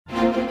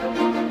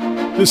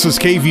This is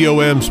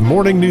KVOM's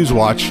Morning News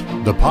Watch,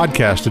 the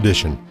podcast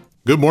edition.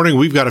 Good morning.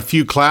 We've got a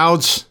few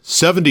clouds,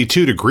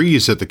 72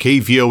 degrees at the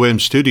KVOM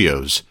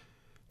studios.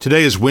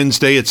 Today is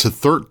Wednesday. It's the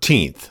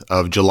 13th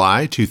of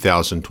July,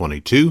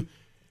 2022.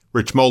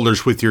 Rich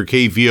Mulders with your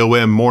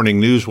KVOM Morning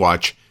News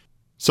Watch.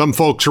 Some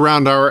folks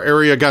around our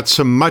area got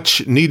some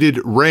much-needed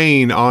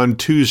rain on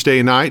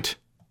Tuesday night.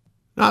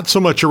 Not so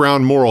much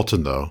around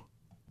Morrilton, though.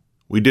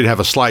 We did have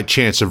a slight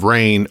chance of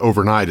rain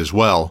overnight as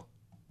well.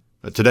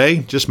 But today,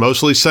 just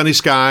mostly sunny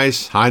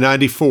skies, high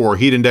 94,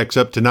 heat index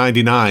up to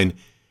 99.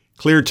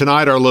 Clear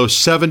tonight, our low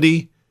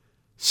 70,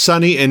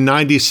 sunny and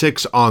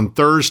 96 on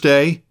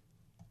Thursday.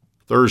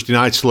 Thursday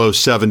night's low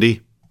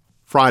 70.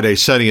 Friday,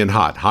 sunny and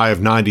hot, high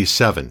of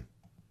 97.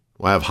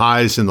 We'll have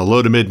highs in the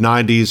low to mid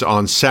 90s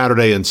on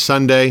Saturday and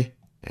Sunday,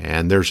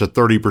 and there's a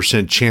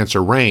 30% chance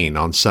of rain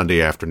on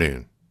Sunday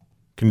afternoon.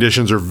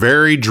 Conditions are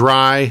very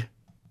dry.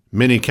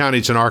 Many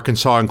counties in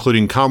Arkansas,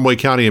 including Conway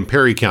County and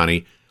Perry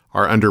County,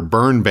 are under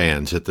burn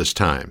bans at this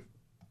time.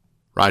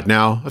 Right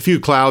now, a few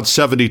clouds,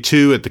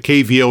 72 at the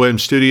KVOM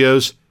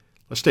studios.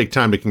 Let's take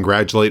time to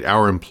congratulate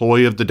our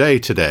employee of the day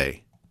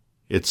today.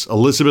 It's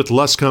Elizabeth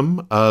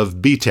Luscombe of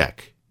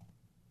BTEC.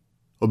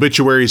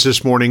 Obituaries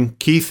this morning.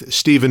 Keith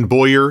Stephen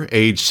Boyer,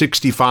 age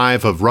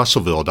 65, of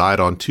Russellville, died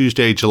on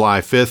Tuesday,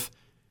 July 5th.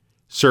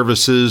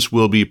 Services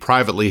will be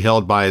privately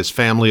held by his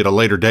family at a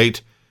later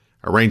date.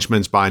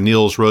 Arrangements by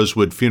Niels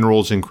Rosewood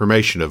Funerals and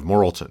Cremation of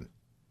Morrilton.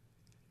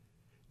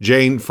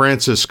 Jane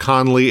Frances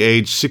Conley,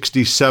 age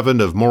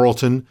 67, of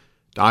Morrilton,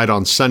 died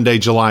on Sunday,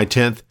 July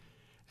 10th.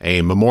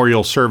 A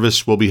memorial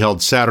service will be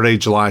held Saturday,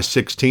 July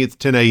 16th,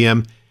 10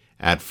 a.m.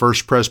 at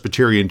First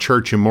Presbyterian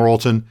Church in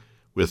Morrilton,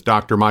 with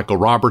Dr. Michael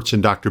Roberts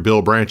and Dr.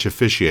 Bill Branch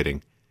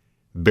officiating.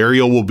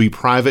 Burial will be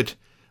private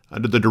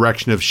under the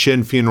direction of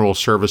Shin Funeral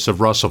Service of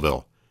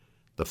Russellville.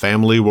 The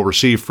family will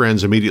receive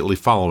friends immediately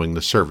following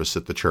the service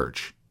at the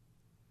church.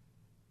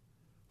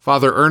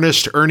 Father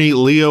Ernest Ernie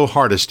Leo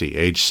Hardesty,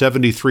 age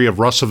 73, of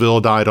Russellville,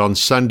 died on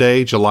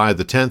Sunday, July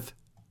the 10th.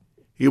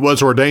 He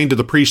was ordained to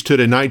the priesthood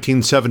in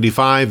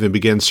 1975 and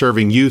began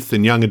serving youth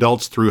and young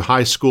adults through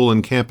high school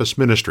and campus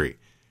ministry.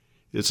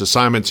 His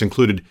assignments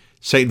included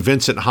St.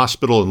 Vincent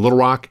Hospital in Little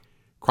Rock,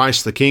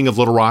 Christ the King of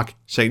Little Rock,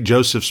 St.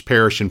 Joseph's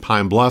Parish in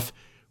Pine Bluff,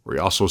 where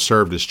he also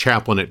served as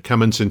chaplain at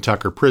Cummins and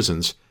Tucker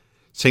prisons,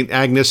 St.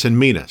 Agnes in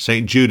Mena,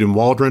 St. Jude in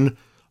Waldron,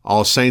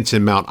 All Saints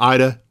in Mount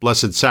Ida,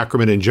 Blessed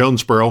Sacrament in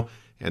Jonesboro,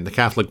 and the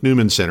Catholic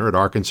Newman Center at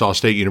Arkansas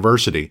State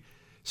University,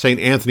 St.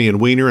 Anthony in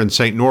Wiener, and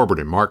St. Norbert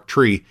in Mark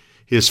Tree.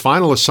 His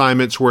final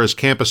assignments were as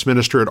campus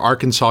minister at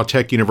Arkansas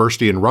Tech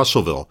University in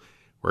Russellville,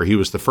 where he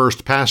was the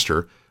first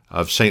pastor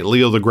of St.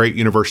 Leo the Great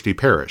University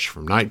Parish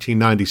from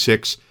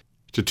 1996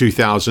 to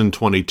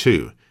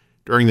 2022.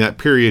 During that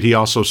period, he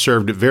also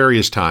served at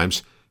various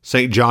times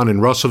St. John in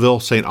Russellville,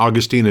 St.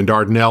 Augustine in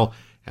Dardanelle,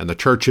 and the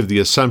Church of the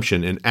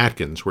Assumption in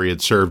Atkins, where he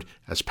had served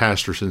as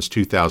pastor since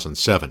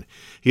 2007.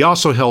 He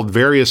also held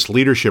various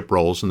leadership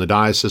roles in the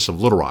Diocese of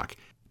Little Rock.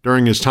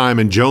 During his time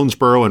in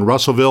Jonesboro and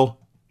Russellville,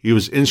 he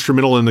was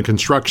instrumental in the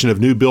construction of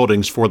new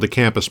buildings for the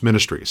campus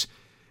ministries.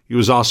 He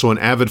was also an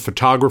avid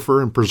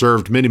photographer and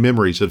preserved many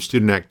memories of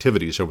student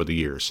activities over the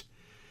years.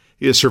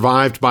 He is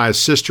survived by his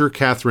sister,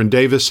 Catherine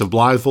Davis of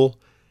Blytheville,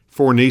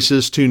 4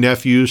 nieces, 2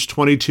 nephews,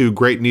 22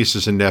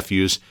 great-nieces and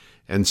nephews,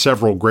 and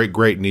several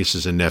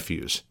great-great-nieces and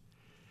nephews.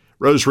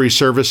 Rosary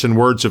service and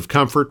words of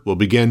comfort will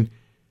begin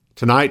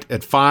tonight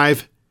at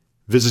 5,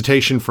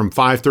 visitation from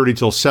 5:30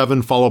 till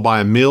 7, followed by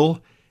a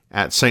meal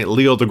at St.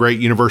 Leo the Great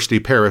University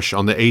Parish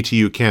on the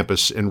ATU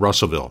campus in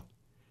Russellville.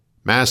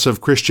 Mass of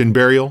Christian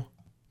burial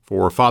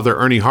for Father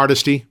Ernie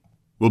Hardesty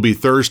will be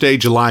Thursday,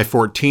 July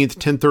 14th,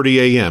 10:30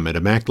 a.m. at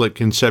Immaculate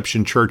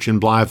Conception Church in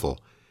Blytheville.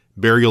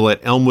 Burial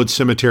at Elmwood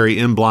Cemetery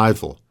in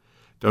Blytheville.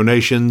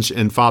 Donations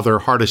in Father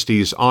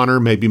Hardesty's honor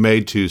may be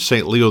made to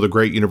St. Leo the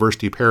Great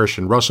University Parish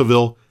in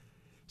Russellville,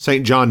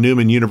 St. John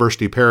Newman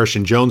University Parish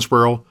in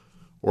Jonesboro,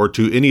 or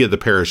to any of the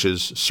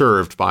parishes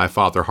served by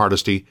Father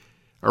Hardesty.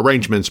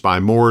 Arrangements by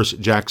Moore's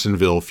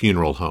Jacksonville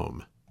Funeral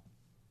Home.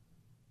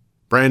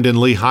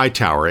 Brandon Lee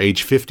Hightower,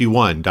 age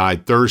 51,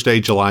 died Thursday,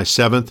 July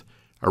 7th.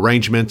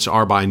 Arrangements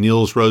are by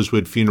Niels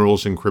Rosewood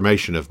Funerals and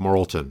Cremation of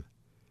Morrilton.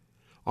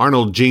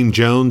 Arnold Gene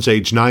Jones,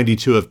 age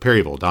 92, of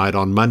Perryville, died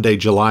on Monday,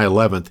 July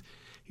 11th.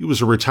 He was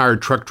a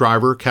retired truck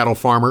driver, cattle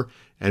farmer,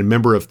 and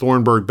member of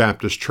Thornburg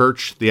Baptist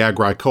Church, the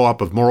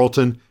Agri-Co-op of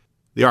Morrilton,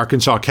 the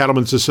Arkansas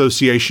Cattlemen's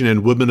Association,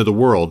 and Women of the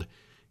World.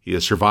 He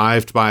is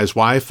survived by his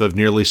wife of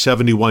nearly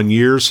 71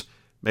 years,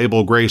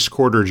 Mabel Grace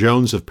Corder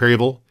Jones of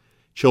Perryville,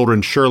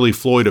 children Shirley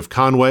Floyd of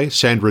Conway,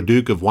 Sandra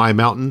Duke of Y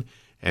Mountain,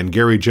 and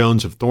Gary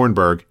Jones of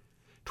Thornburg,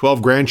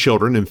 12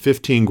 grandchildren and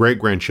 15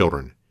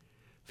 great-grandchildren.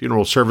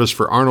 Funeral service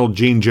for Arnold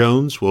Gene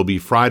Jones will be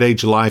Friday,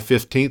 July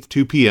 15th,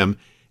 2 p.m.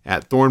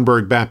 at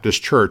Thornburg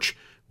Baptist Church,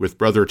 with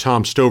Brother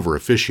Tom Stover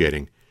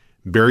officiating.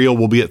 Burial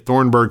will be at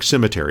Thornburg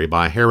Cemetery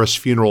by Harris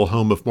Funeral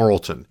Home of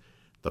Morrilton.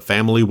 The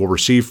family will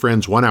receive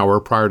friends 1 hour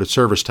prior to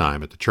service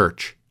time at the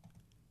church.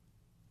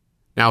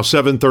 Now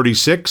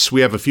 7:36,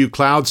 we have a few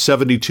clouds,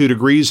 72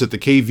 degrees at the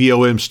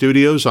KVOM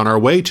studios, on our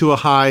way to a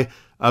high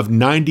of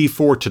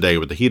 94 today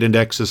with the heat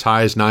index as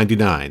high as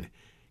 99.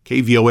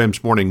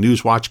 KVOM's Morning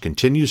News Watch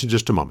continues in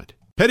just a moment.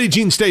 Petit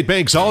Jean State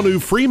Bank's all-new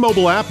free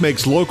mobile app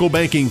makes local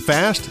banking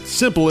fast,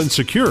 simple, and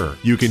secure.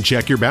 You can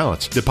check your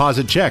balance,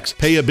 deposit checks,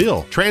 pay a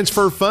bill,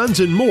 transfer funds,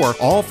 and more,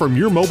 all from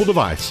your mobile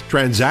device.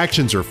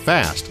 Transactions are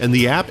fast, and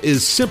the app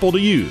is simple to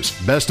use.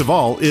 Best of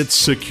all, it's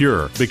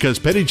secure, because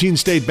Petit Jean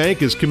State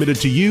Bank is committed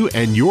to you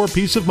and your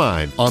peace of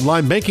mind.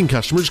 Online banking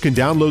customers can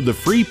download the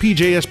free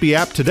PJSB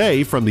app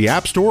today from the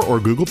App Store or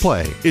Google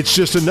Play. It's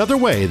just another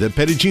way that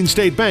Petit Jean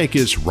State Bank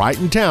is right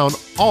in town,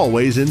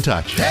 always in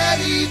touch.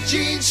 Petit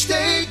Jean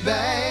State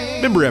Bank.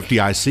 Member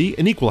FDIC,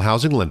 an equal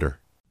housing lender.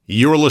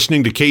 You're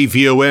listening to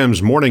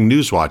KVOM's Morning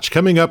News Watch.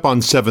 Coming up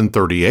on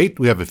 7:38,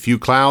 we have a few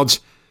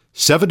clouds,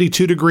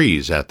 72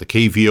 degrees at the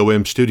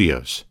KVOM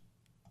studios.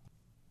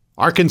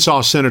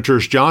 Arkansas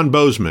Senators John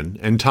Boozman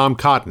and Tom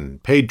Cotton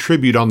paid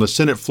tribute on the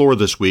Senate floor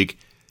this week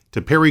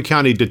to Perry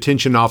County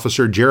Detention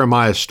Officer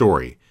Jeremiah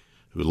Story,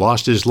 who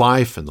lost his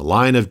life in the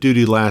line of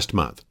duty last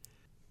month.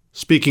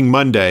 Speaking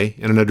Monday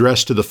in an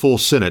address to the full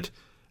Senate,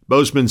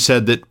 Boozman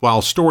said that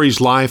while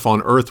Story's life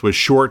on Earth was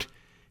short,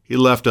 he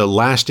left a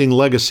lasting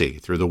legacy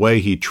through the way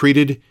he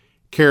treated,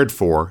 cared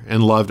for,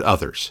 and loved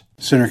others.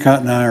 Senator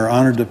Cotton and I are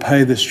honored to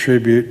pay this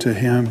tribute to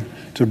him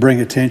to bring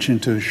attention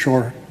to his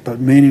short but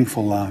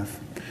meaningful life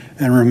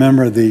and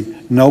remember the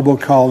noble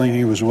calling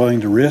he was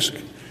willing to risk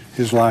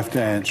his life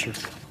to answer.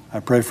 I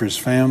pray for his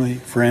family,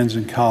 friends,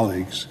 and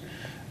colleagues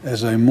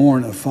as they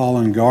mourn a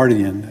fallen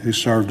guardian who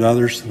served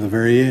others to the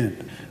very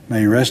end.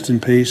 May he rest in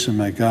peace, and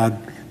may God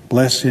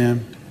bless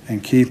him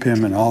and keep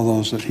him and all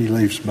those that he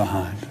leaves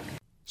behind.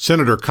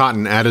 Senator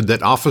Cotton added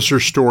that Officer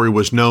Story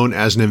was known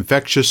as an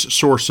infectious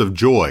source of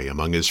joy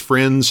among his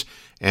friends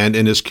and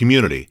in his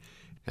community,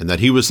 and that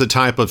he was the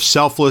type of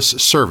selfless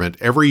servant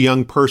every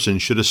young person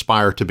should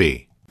aspire to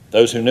be.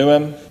 Those who knew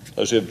him,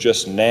 those who have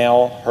just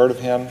now heard of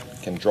him,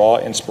 can draw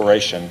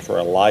inspiration for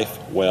a life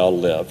well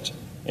lived.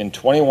 In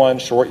 21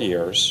 short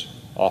years,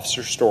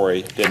 Officer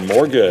Story did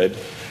more good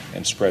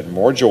and spread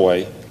more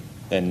joy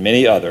than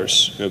many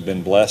others who have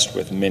been blessed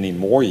with many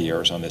more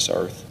years on this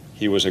earth.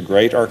 He was a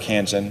great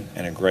Arkansan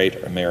and a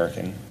great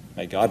American.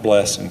 May God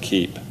bless and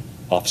keep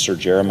Officer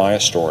Jeremiah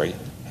Story,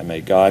 and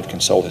may God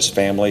console his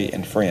family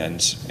and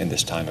friends in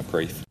this time of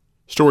grief.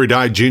 Story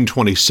died June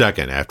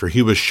 22nd after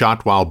he was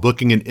shot while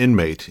booking an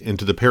inmate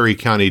into the Perry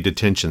County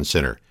Detention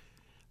Center.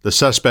 The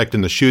suspect in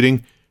the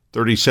shooting,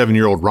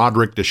 37-year-old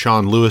Roderick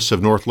Deshaun Lewis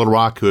of North Little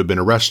Rock, who had been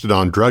arrested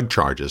on drug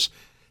charges,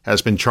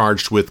 has been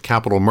charged with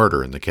capital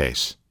murder in the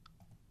case.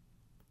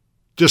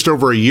 Just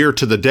over a year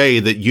to the day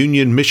that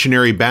Union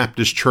Missionary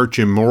Baptist Church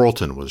in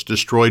Morrilton was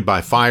destroyed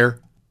by fire,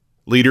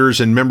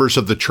 leaders and members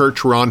of the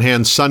church were on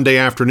hand Sunday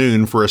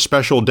afternoon for a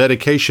special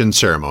dedication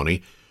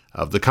ceremony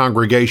of the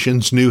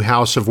congregation's new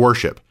house of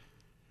worship.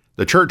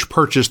 The church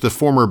purchased the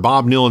former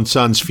Bob Neal &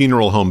 Sons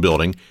Funeral Home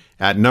building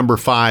at No.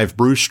 5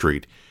 Bruce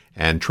Street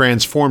and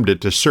transformed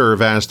it to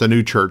serve as the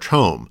new church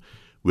home,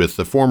 with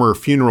the former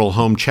funeral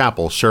home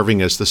chapel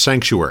serving as the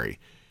sanctuary.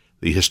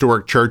 The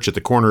historic church at the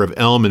corner of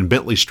Elm and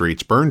Bentley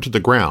Streets burned to the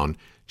ground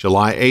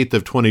July 8th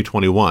of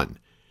 2021.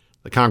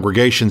 The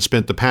congregation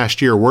spent the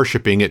past year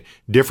worshiping at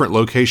different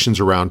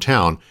locations around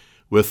town,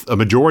 with a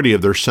majority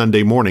of their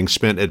Sunday mornings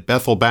spent at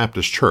Bethel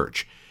Baptist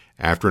Church,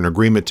 after an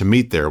agreement to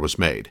meet there was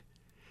made.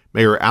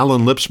 Mayor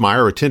Alan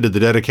Lipsmeyer attended the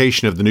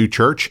dedication of the new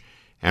church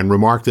and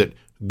remarked that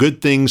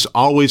good things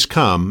always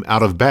come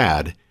out of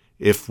bad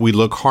if we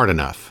look hard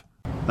enough.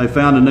 They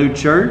found a new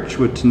church,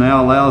 which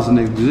now allows an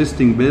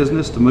existing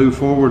business to move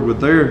forward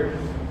with their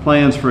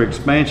plans for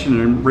expansion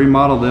and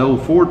remodel the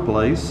old Ford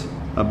place.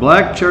 A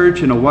black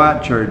church and a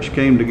white church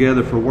came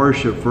together for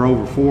worship for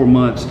over 4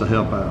 months to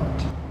help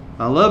out.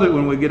 I love it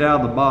when we get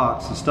out of the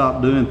box and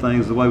stop doing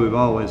things the way we've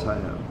always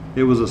have.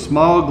 It was a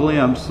small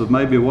glimpse of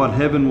maybe what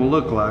heaven will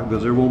look like,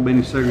 because there won't be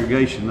any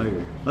segregation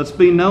there. Let's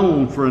be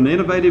known for an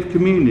innovative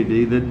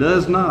community that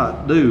does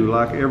not do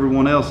like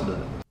everyone else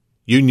does.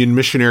 Union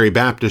Missionary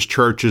Baptist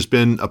Church has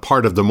been a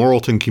part of the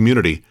Morrilton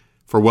community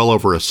for well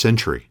over a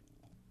century.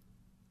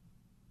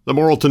 The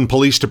Morrilton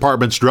Police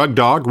Department's drug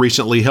dog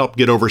recently helped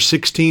get over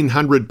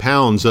 1,600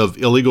 pounds of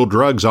illegal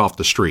drugs off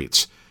the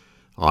streets.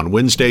 On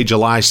Wednesday,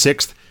 July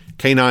 6th,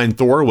 Canine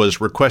Thor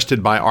was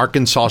requested by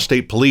Arkansas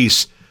State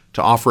Police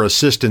to offer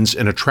assistance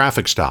in a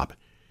traffic stop.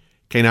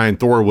 Canine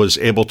Thor was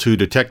able to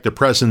detect the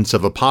presence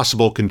of a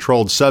possible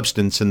controlled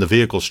substance in the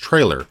vehicle's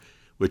trailer,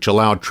 which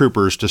allowed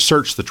troopers to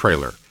search the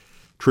trailer.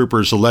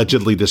 Troopers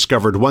allegedly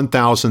discovered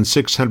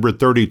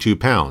 1,632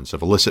 pounds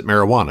of illicit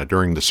marijuana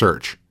during the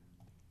search.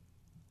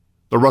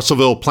 The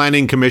Russellville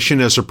Planning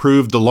Commission has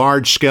approved the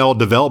large-scale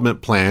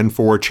development plan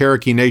for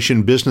Cherokee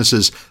Nation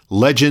businesses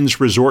Legends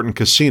Resort and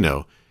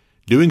Casino,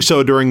 doing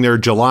so during their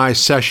July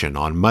session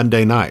on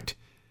Monday night.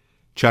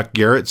 Chuck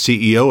Garrett,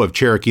 CEO of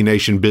Cherokee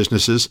Nation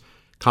Businesses,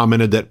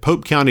 commented that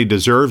Pope County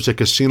deserves a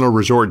casino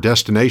resort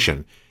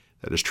destination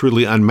that is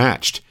truly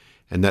unmatched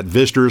and that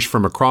visitors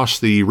from across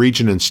the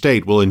region and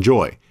state will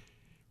enjoy.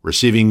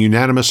 Receiving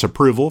unanimous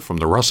approval from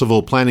the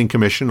Russellville Planning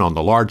Commission on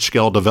the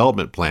large-scale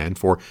development plan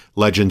for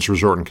Legends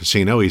Resort and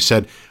Casino, he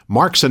said,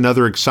 marks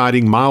another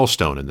exciting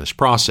milestone in this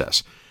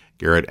process.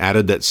 Garrett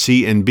added that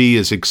C&B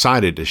is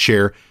excited to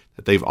share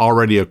that they've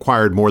already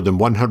acquired more than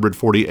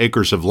 140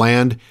 acres of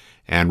land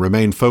and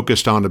remain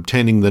focused on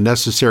obtaining the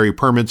necessary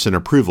permits and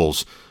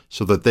approvals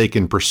so that they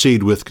can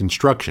proceed with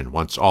construction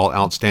once all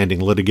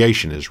outstanding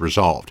litigation is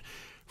resolved.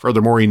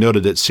 Furthermore, he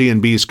noted that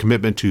C&B's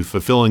commitment to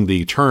fulfilling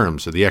the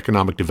terms of the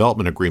Economic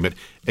Development Agreement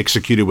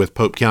executed with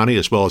Pope County,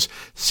 as well as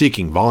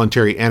seeking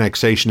voluntary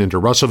annexation into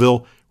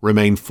Russellville,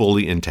 remain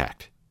fully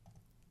intact.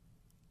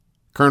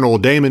 Colonel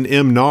Damon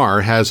M.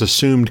 Nahr has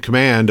assumed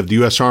command of the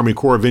U.S. Army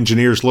Corps of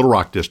Engineers Little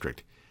Rock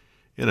District.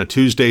 In a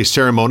Tuesday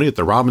ceremony at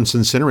the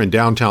Robinson Center in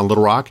downtown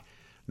Little Rock,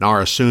 Nahr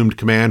assumed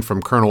command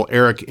from Colonel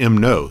Eric M.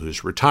 Noe,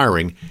 who's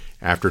retiring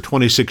after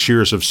 26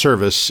 years of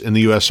service in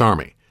the U.S.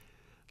 Army.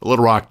 The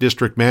Little Rock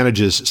District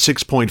manages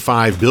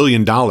 $6.5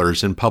 billion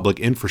in public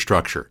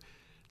infrastructure.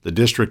 The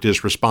district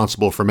is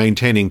responsible for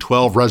maintaining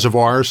 12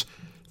 reservoirs,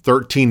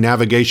 13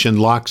 navigation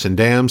locks and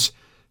dams,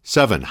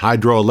 7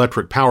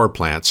 hydroelectric power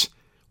plants,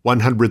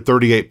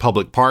 138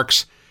 public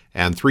parks,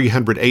 and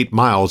 308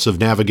 miles of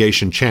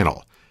navigation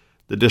channel.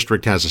 The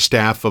district has a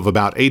staff of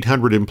about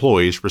 800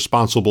 employees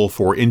responsible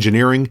for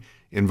engineering,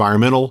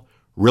 environmental,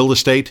 real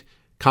estate,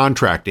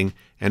 contracting,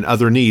 and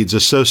other needs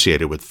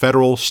associated with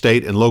federal,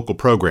 state, and local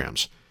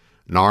programs.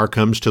 Nahr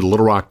comes to the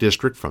Little Rock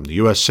District from the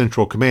U.S.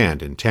 Central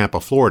Command in Tampa,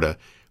 Florida,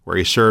 where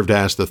he served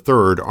as the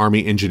 3rd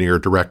Army Engineer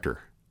Director.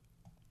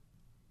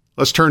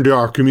 Let's turn to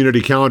our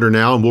community calendar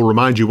now, and we'll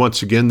remind you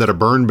once again that a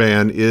burn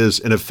ban is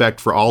in effect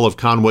for all of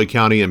Conway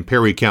County and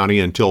Perry County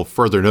until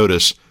further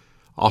notice.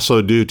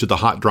 Also, due to the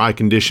hot, dry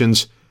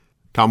conditions,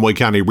 Conway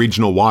County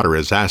Regional Water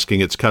is asking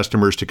its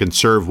customers to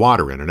conserve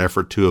water in an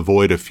effort to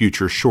avoid a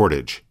future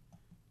shortage.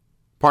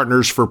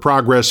 Partners for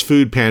Progress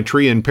Food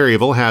Pantry in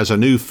Perryville has a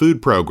new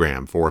food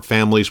program for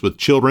families with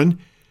children.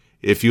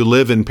 If you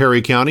live in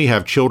Perry County,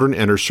 have children,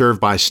 and are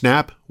served by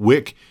SNAP,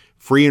 WIC,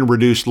 free and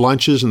reduced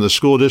lunches in the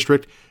school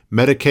district,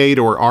 Medicaid,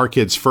 or Our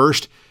Kids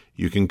First,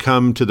 you can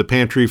come to the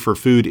pantry for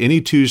food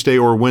any Tuesday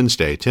or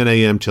Wednesday, 10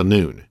 a.m. till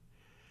noon.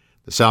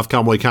 The South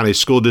Conway County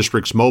School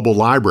District's mobile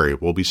library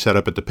will be set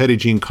up at the Petit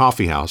Jean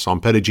Coffee House on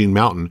Petit Jean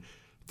Mountain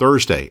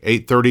Thursday,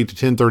 8:30 to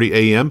 10:30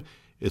 a.m.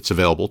 It's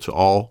available to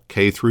all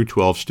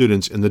K-12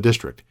 students in the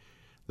district.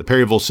 The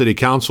Perryville City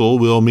Council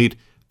will meet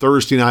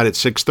Thursday night at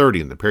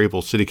 6:30 in the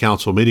Perryville City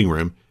Council meeting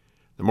room.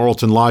 The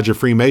Morrilton Lodge of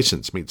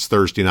Freemasons meets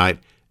Thursday night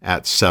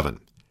at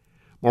 7.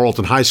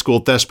 Morrilton High School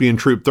Thespian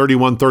Troupe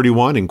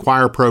 3131 and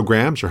choir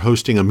programs are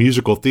hosting a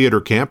musical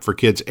theater camp for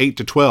kids 8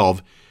 to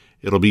 12.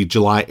 It'll be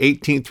July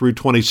 18th through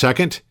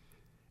 22nd,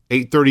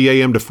 8:30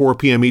 a.m. to 4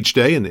 p.m. each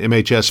day in the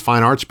MHS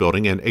Fine Arts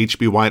Building and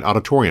H.B. White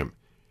Auditorium.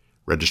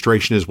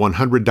 Registration is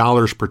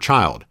 $100 per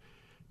child.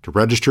 To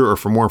register or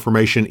for more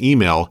information,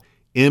 email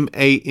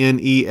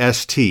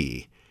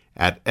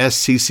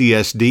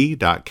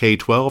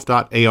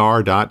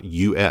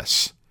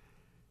manest@sccsd.k12.ar.us.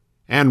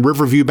 And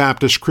Riverview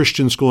Baptist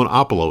Christian School in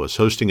Apollo is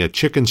hosting a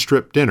chicken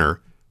strip dinner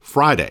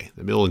Friday.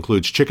 The meal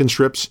includes chicken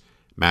strips,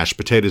 mashed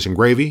potatoes and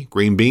gravy,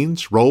 green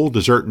beans, roll,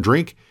 dessert, and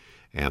drink,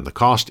 and the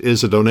cost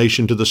is a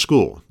donation to the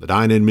school. The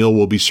dine-in meal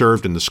will be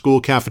served in the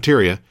school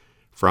cafeteria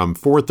from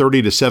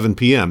 4:30 to 7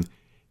 p.m.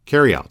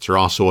 Carryouts are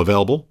also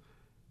available.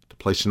 To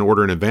place an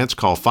order in advance,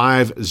 call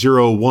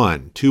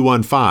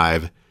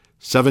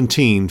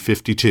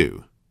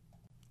 501-215-1752.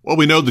 Well,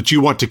 we know that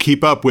you want to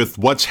keep up with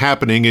what's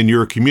happening in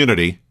your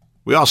community.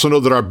 We also know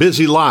that our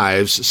busy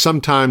lives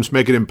sometimes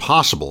make it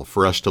impossible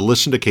for us to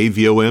listen to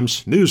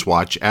KVOM's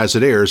Newswatch as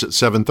it airs at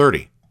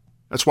 7:30.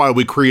 That's why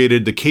we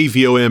created the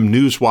KVOM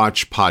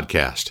Newswatch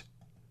podcast.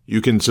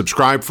 You can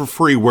subscribe for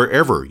free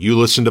wherever you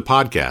listen to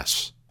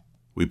podcasts.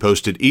 We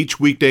post it each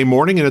weekday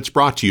morning, and it's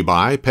brought to you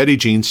by Petit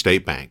Jean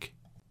State Bank.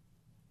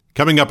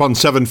 Coming up on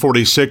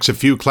 746, a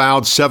few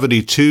clouds,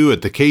 72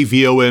 at the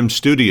KVOM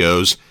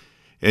studios.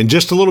 In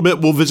just a little bit,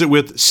 we'll visit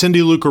with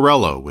Cindy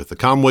Lucarello with the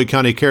Conway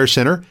County Care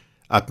Center.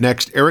 Up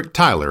next, Eric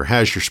Tyler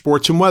has your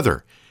sports and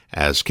weather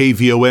as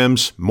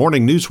KVOM's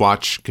Morning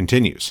Newswatch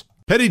continues.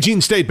 Petit Jean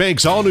State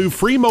Bank's all-new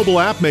free mobile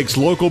app makes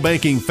local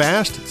banking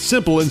fast,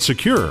 simple, and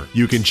secure.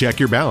 You can check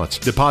your balance,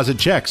 deposit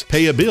checks,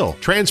 pay a bill,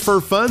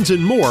 transfer funds,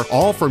 and more,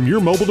 all from your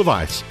mobile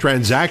device.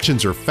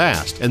 Transactions are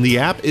fast, and the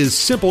app is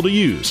simple to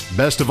use.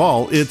 Best of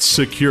all, it's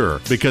secure,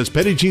 because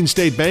Petit Jean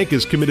State Bank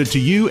is committed to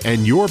you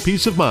and your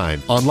peace of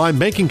mind. Online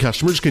banking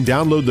customers can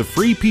download the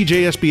free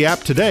PJSB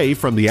app today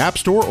from the App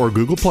Store or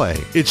Google Play.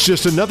 It's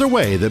just another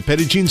way that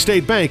Petit Jean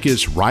State Bank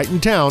is right in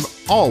town,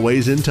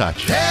 always in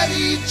touch.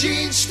 Petit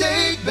Jean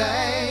State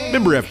Bank.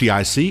 Member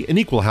FDIC, an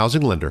equal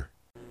housing lender.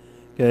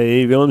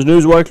 KVOM's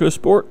Newswatch with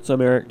Sports. I'm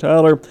Eric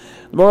Tyler.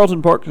 The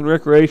Morrilton Parks and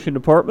Recreation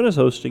Department is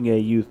hosting a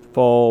youth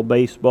fall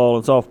baseball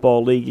and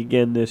softball league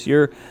again this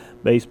year.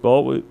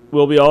 Baseball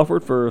will be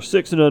offered for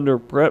 6 and under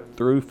prep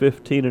through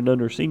 15 and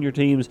under senior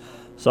teams.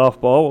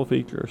 Softball will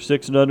feature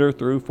 6 and under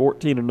through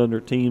 14 and under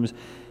teams.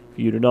 If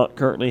you do not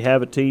currently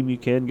have a team, you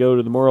can go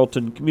to the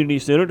Morrilton Community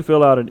Center to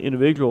fill out an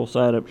individual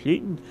sign-up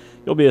sheet, and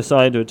you'll be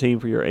assigned to a team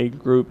for your age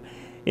group.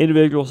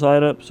 Individual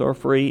sign-ups are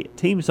free.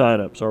 Team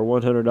sign-ups are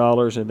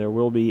 $100, and there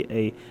will be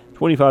a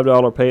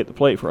 $25 pay at the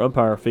plate for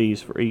umpire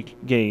fees for each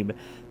game.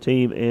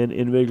 Team and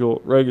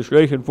individual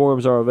registration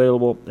forms are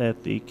available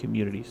at the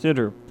community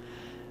center.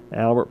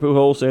 Albert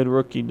Pujols and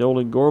rookie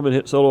Nolan Gorman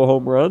hit solo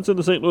home runs, and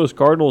the St. Louis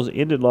Cardinals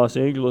ended Los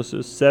Angeles'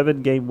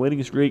 7-game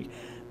winning streak,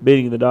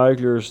 beating the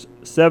Dodgers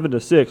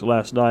 7-6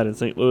 last night in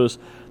St. Louis.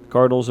 The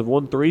Cardinals have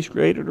won 3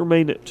 straight and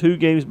remain at 2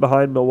 games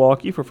behind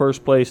Milwaukee for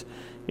first place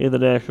in the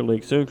National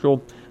League Central.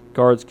 The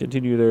Cards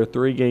continue their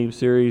 3-game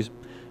series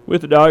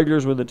with the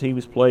Dodgers when the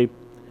teams play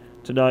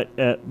tonight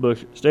at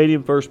Busch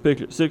Stadium. First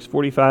pitch at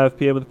 6:45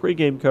 p.m. with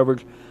pregame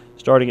coverage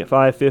starting at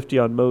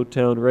 5:50 on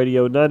Motown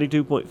Radio,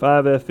 92.5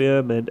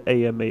 FM and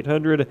AM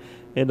 800,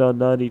 and on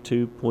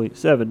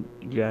 92.7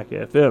 Jack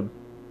FM.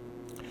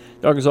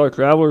 The Arkansas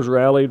Travelers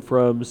rallied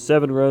from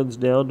 7 runs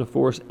down to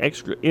force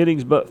extra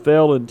innings, but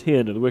fell in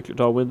 10 to the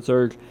Wichita Wind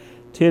Surge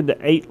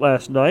 10-8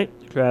 last night.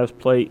 The Travs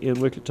play in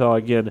Wichita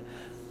again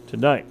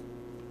tonight.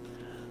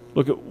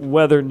 Look at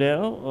weather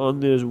now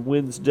on this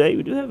Wednesday.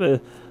 We do have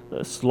a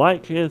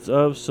slight chance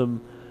of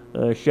some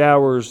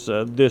showers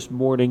this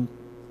morning.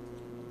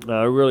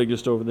 Really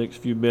just over the next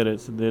few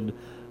minutes, and then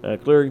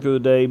clearing through the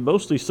day.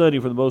 Mostly sunny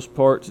for the most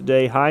part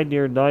today, high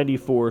near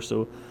 94,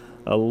 so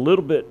a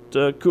little bit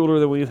cooler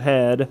than we've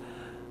had.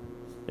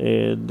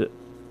 And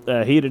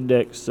heat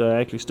index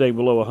actually staying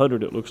below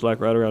 100, it looks like,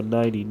 right around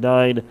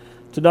 99.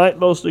 Tonight,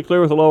 mostly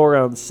clear with a low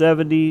around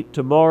 70.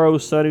 Tomorrow,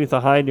 sunny with a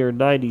high near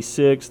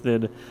 96.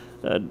 Then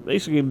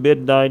basically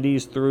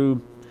mid-90s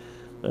through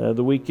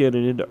the weekend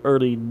and into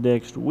early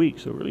next week.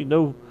 So really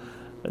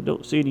I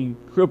don't see any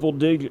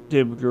triple-digit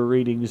temperature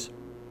readings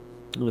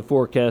in the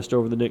forecast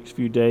over the next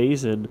few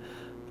days. And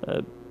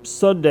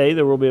Sunday,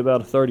 there will be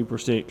about a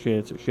 30%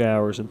 chance of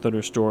showers and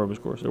thunderstorms.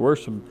 Of course, there were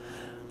some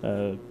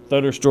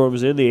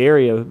thunderstorms in the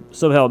area.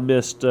 Somehow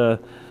missed us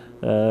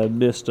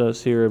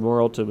here in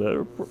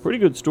Morrilton. But pretty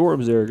good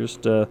storms there,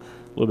 just a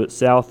little bit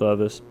south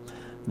of us.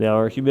 Now,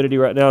 our humidity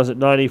right now is at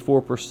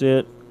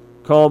 94%.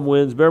 Calm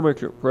winds,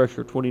 barometric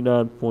pressure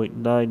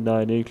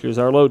 29.99 inches.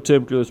 Our low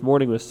temperature this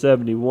morning was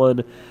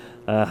 71.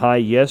 High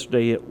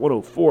yesterday at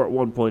 104 at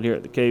one point here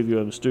at the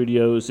KVOM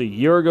studios. A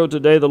year ago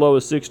today, the low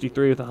was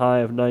 63 with a high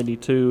of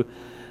 92.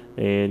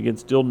 And again,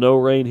 still no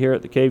rain here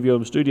at the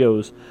KVOM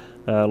studios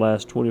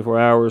last 24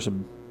 hours.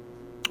 And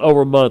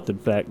over a month, in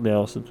fact,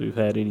 now since we've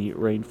had any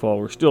rainfall.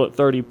 We're still at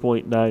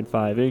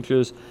 30.95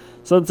 inches.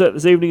 Sunset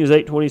this evening is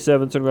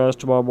 8:27. Sunrise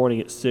tomorrow morning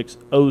at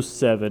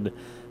 6:07.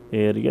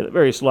 And again, a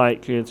very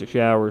slight chance of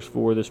showers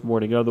for this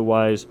morning.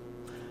 Otherwise,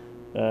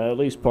 at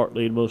least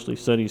partly and mostly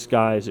sunny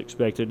skies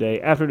expected today.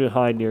 Afternoon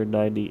high near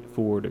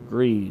 94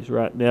 degrees.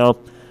 Right now,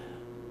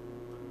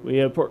 we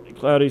have partly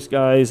cloudy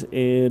skies,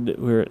 and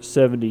we're at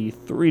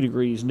 73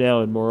 degrees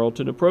now in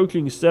Morrilton.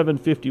 Approaching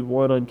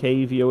 7:51 on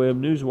KVOM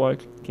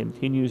Newswatch.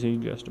 Continues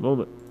in just a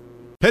moment.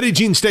 Petit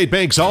Jean State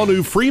Bank's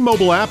all-new free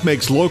mobile app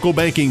makes local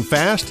banking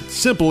fast,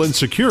 simple, and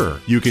secure.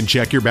 You can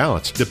check your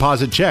balance,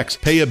 deposit checks,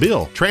 pay a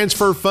bill,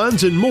 transfer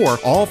funds, and more,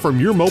 all from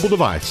your mobile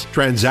device.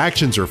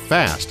 Transactions are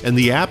fast, and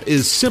the app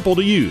is simple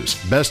to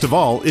use. Best of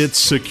all, it's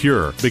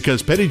secure,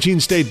 because Petit Jean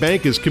State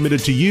Bank is committed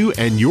to you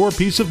and your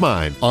peace of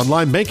mind.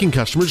 Online banking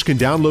customers can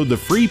download the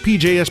free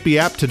PJSB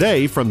app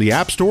today from the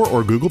App Store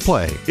or Google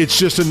Play. It's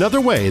just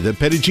another way that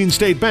Petit Jean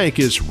State Bank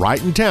is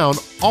right in town,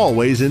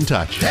 always in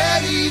touch.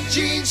 Petit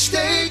Jean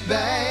State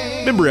Bank.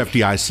 Member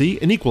FDIC,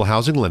 an equal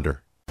housing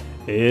lender.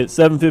 It's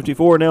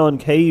 7:54 now on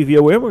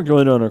KVOM. We're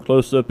joined on our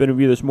close-up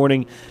interview this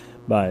morning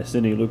by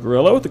Cindy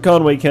Lucarello at the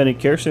Conway County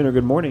Care Center.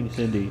 Good morning,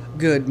 Cindy.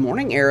 Good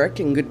morning,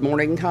 Eric, and good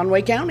morning,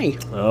 Conway County.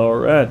 All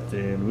right,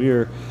 and we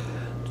are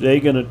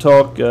today going to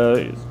talk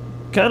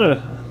kind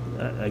of,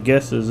 I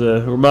guess, as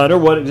a reminder,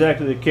 what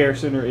exactly the Care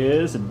Center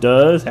is and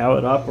does, how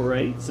it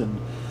operates, and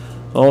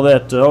all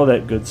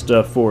that good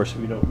stuff for us,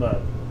 if you don't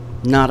mind.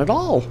 Not at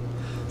all.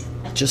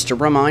 Just a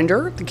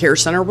reminder, the Care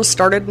Center was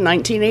started in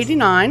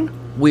 1989.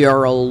 We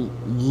are a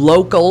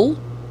local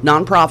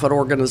nonprofit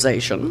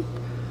organization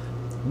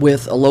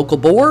with a local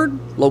board,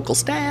 local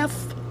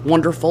staff,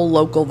 wonderful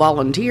local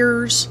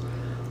volunteers.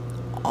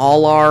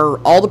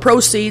 All the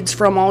proceeds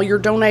from all your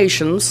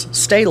donations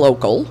stay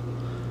local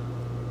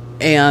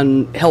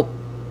and help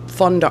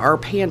fund our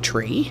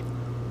pantry.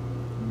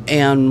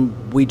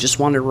 And we just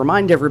want to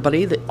remind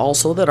everybody that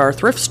also that our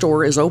thrift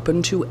store is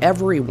open to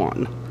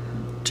everyone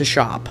to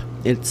shop.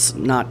 It's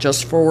not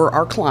just for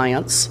our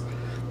clients.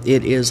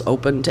 It is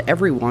open to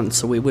everyone.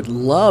 So we would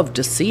love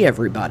to see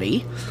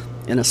everybody.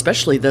 And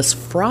especially this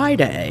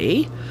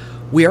Friday,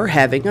 we are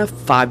having a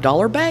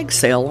 $5 bag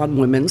sale on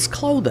women's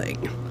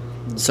clothing.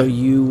 So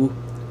you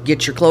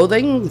get your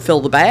clothing, fill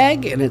the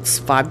bag, and it's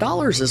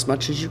 $5 as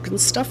much as you can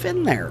stuff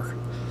in there.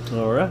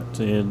 All right.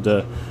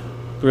 And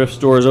thrift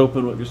store is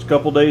open just a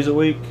couple days a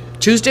week?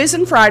 Tuesdays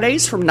and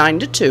Fridays from 9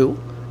 to 2.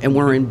 And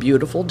we're in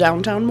beautiful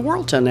downtown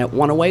Morrilton at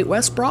 108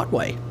 West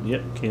Broadway.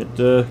 Yep,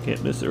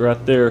 can't miss it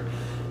right there.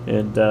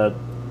 And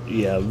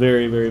Yeah,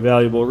 very, very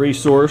valuable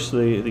resource,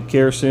 the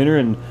care center,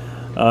 and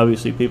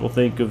obviously people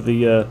think of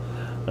the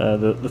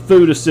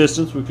food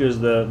assistance, which is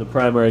the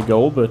primary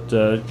goal, but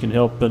can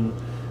help in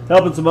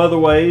some other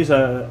ways.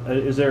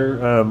 Is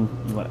there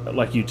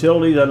like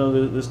utilities? I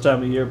know this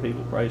time of year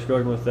people probably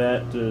struggling with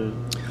that.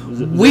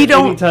 We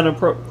don't any kind of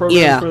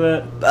program for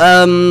that.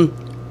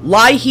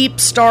 LIHEAP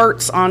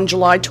starts on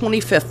July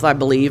 25th, I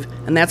believe,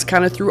 and that's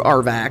kind of through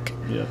RVAC.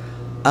 Yeah.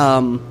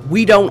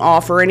 We don't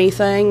offer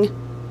anything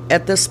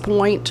at this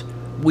point.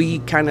 We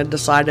kind of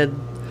decided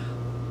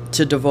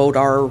to devote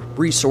our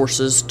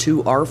resources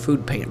to our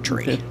food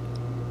pantry. Okay.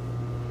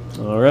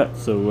 All right,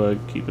 so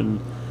keeping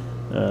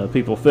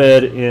people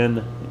fed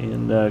in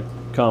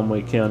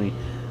Conway County,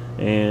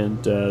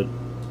 and of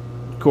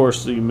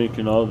course you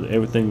mentioned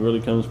everything really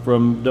comes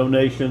from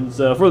donations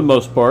for the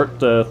most part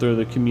through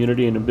the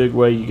community. In a big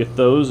way you get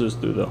those is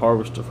through the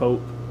Harvest of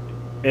Hope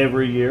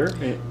every year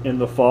in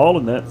the fall,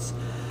 and that's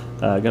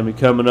going to be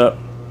coming up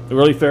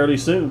really fairly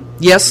soon.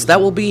 Yes,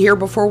 that will be here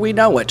before we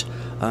know it.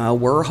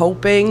 We're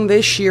hoping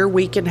this year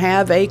we can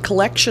have a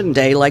collection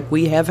day like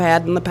we have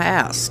had in the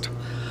past.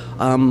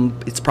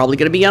 It's probably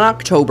going to be in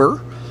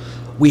October.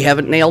 We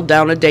haven't nailed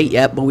down a date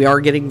yet, but we are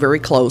getting very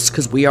close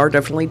because we are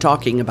definitely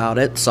talking about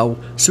it. So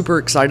super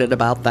excited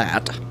about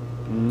that.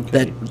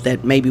 Okay.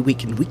 That maybe we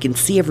can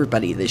see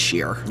everybody this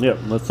year. Yep,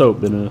 let's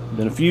hope. Been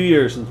a few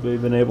years since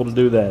we've been able to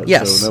do that.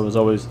 Yes. So that was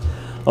always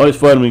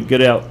fun. We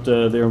get out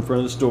there in front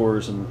of the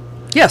stores and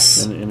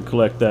yes, and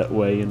collect that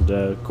way. And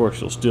of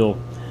course you'll still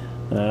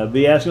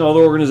be asking all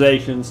the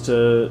organizations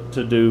to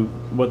do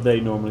what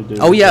they normally do.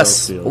 Oh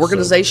yes,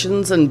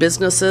 organizations and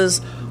businesses.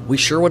 We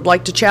sure would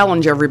like to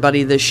challenge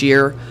everybody this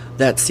year.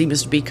 That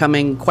seems to be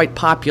becoming quite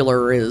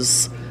popular,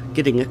 is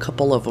getting a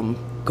couple of them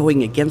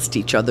going against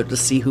each other to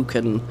see who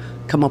can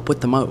come up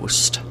with the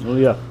most. Oh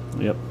yeah,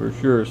 yep, for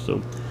sure.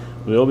 So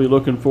we'll be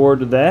looking forward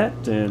to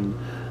that, and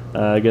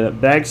get a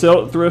bag sale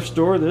at the thrift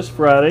store this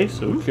Friday.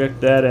 So check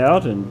that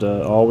out, and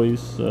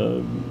always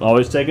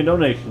taking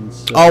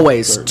donations.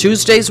 Always certainly.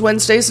 Tuesdays,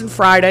 Wednesdays, and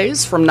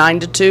Fridays from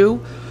 9 to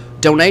 2.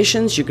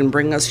 Donations. You can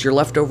bring us your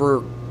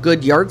leftover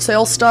good yard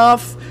sale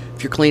stuff.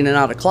 If you're cleaning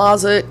out a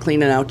closet,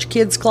 cleaning out your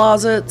kids'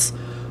 closets,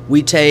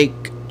 we take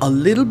a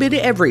little bit of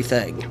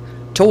everything.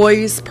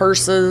 Toys,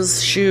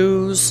 purses,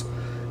 shoes,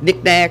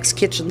 knickknacks,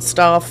 kitchen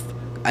stuff,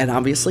 and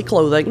obviously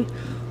clothing.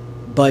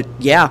 But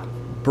yeah,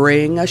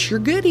 bring us your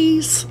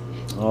goodies.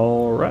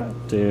 All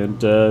right.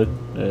 And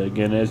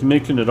again, as you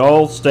mentioned, it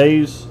all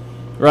stays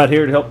right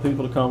here to help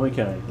people to Conway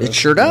County. It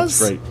sure does.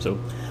 That's great. So,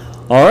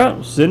 all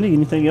right, Cindy,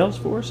 anything else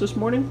for us this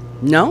morning?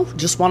 No,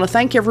 just want to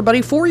thank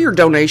everybody for your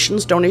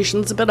donations.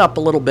 Donations have been up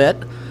a little bit,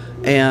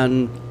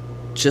 and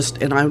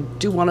I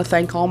do want to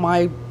thank all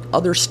my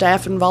other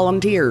staff and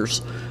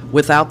volunteers.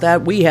 Without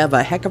that, we have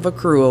a heck of a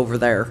crew over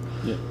there.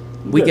 Yeah.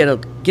 We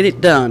get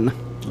it done.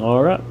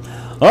 All right.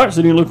 All right,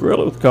 Cindy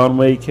Lucarello with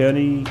Conway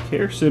County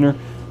Care Center.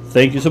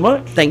 Thank you so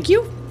much. Thank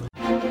you.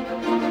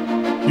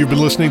 You've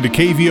been listening to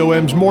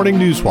KVOM's Morning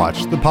News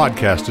Watch, the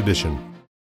podcast edition.